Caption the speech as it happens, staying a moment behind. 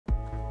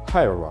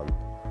Hi everyone,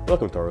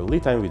 welcome to our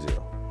LiTime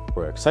video.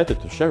 We're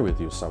excited to share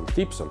with you some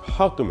tips on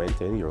how to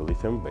maintain your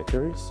lithium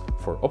batteries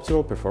for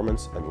optimal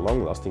performance and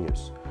long-lasting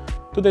use.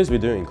 Today's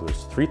video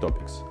includes 3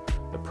 topics: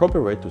 the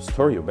proper way to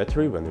store your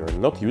battery when you're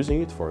not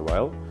using it for a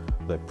while,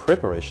 the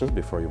preparations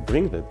before you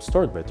bring the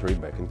stored battery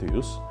back into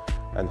use,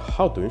 and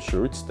how to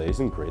ensure it stays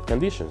in great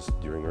conditions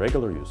during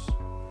regular use.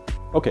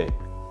 Okay,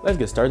 let's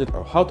get started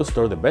on how to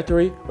store the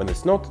battery when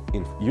it's not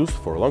in use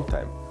for a long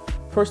time.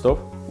 First off,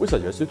 we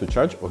suggest you to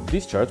charge or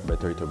discharge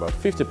battery to about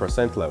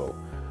 50% level.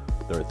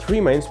 There are 3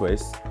 main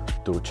ways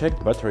to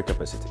check battery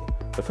capacity.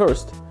 The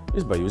first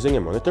is by using a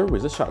monitor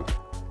with a shunt.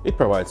 It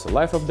provides a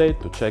live update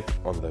to check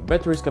on the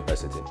battery's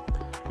capacity.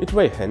 It's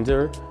way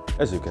handier,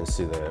 as you can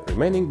see the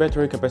remaining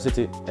battery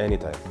capacity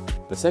anytime.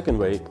 The second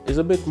way is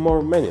a bit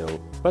more manual,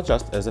 but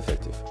just as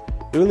effective.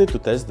 You will need to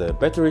test the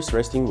battery's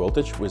resting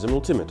voltage with a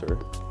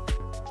multimeter,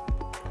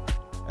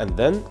 and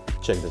then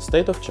check the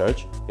state of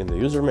charge in the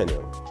user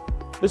manual.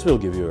 This will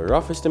give you a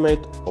rough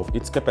estimate of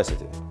its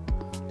capacity.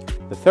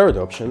 The third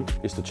option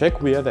is to check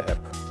via the app.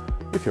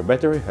 If your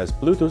battery has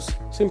Bluetooth,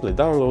 simply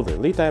download the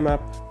LiTime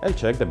app and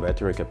check the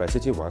battery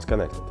capacity once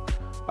connected.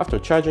 After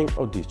charging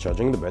or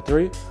discharging the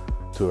battery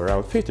to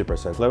around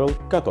 50% level,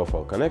 cut off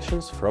all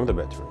connections from the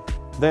battery.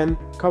 Then,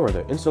 cover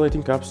the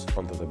insulating caps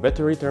onto the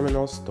battery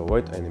terminals to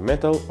avoid any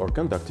metal or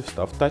conductive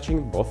stuff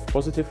touching both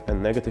positive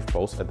and negative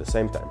poles at the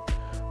same time,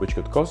 which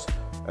could cause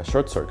a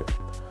short circuit.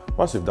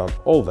 Once you've done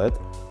all that,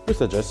 we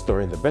suggest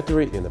storing the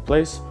battery in a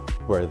place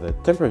where the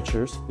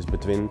temperatures is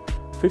between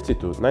 50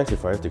 to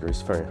 95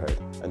 degrees Fahrenheit,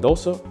 and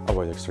also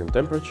avoid extreme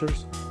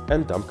temperatures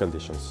and damp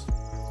conditions.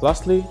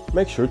 Lastly,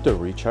 make sure to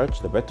recharge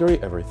the battery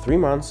every 3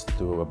 months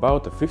to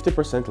about a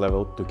 50%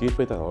 level to keep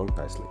it along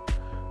nicely.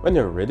 When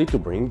you're ready to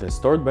bring the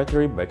stored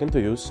battery back into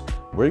use,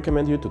 we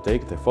recommend you to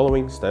take the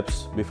following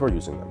steps before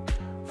using them.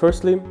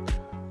 Firstly,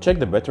 check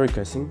the battery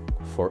casing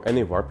for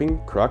any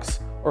warping, cracks,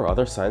 or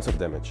other signs of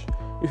damage.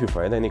 If you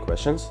find any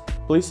questions,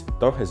 please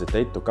don't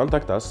hesitate to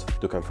contact us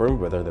to confirm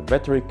whether the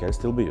battery can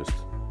still be used.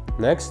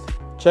 Next,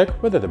 check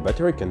whether the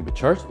battery can be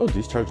charged or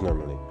discharged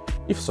normally.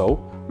 If so,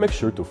 make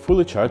sure to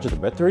fully charge the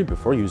battery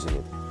before using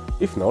it.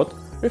 If not,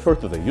 refer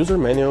to the user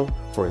manual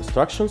for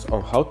instructions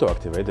on how to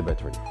activate the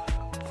battery.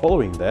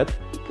 Following that,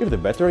 if the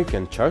battery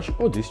can charge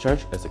or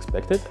discharge as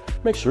expected,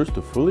 make sure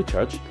to fully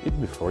charge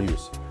it before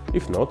use.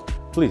 If not,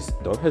 please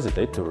don't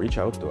hesitate to reach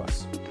out to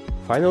us.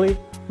 Finally,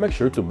 make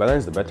sure to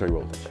balance the battery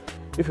voltage.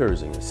 If you're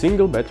using a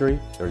single battery,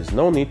 there is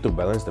no need to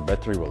balance the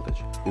battery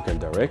voltage. You can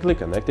directly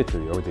connect it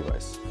to your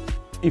device.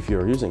 If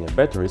you're using a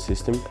battery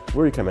system,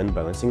 we recommend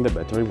balancing the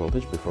battery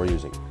voltage before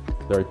using it.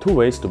 There are 2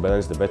 ways to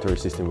balance the battery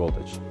system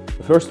voltage.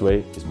 The first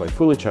way is by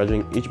fully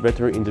charging each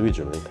battery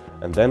individually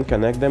and then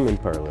connect them in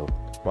parallel.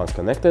 Once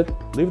connected,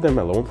 leave them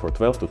alone for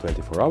 12 to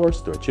 24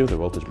 hours to achieve the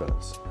voltage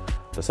balance.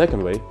 The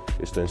second way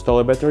is to install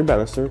a battery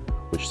balancer,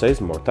 which saves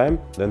more time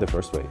than the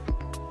first way.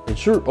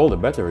 Ensure all the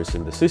batteries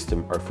in the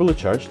system are fully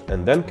charged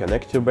and then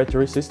connect your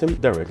battery system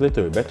directly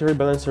to a battery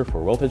balancer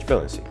for voltage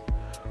balancing.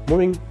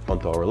 Moving on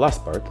to our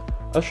last part,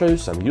 I'll show you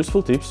some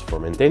useful tips for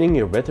maintaining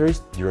your batteries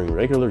during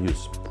regular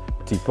use.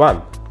 Tip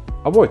 1.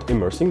 Avoid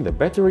immersing the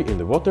battery in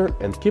the water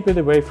and keep it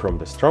away from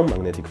the strong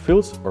magnetic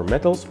fields or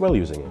metals while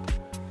using it.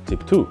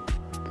 Tip 2.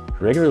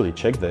 Regularly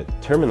check the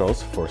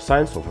terminals for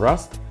signs of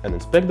rust and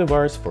inspect the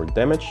wires for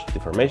damage,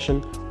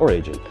 deformation, or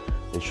aging.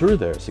 Ensure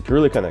they are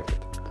securely connected.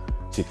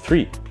 Tip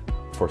 3.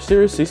 For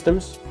series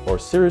systems or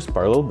series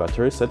parallel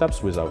battery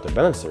setups without a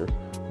balancer,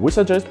 we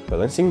suggest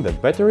balancing the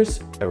batteries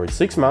every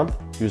 6 months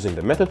using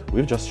the method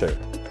we've just shared.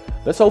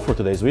 That's all for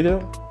today's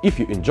video. If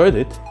you enjoyed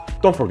it,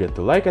 don't forget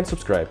to like and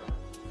subscribe.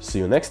 See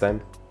you next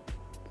time!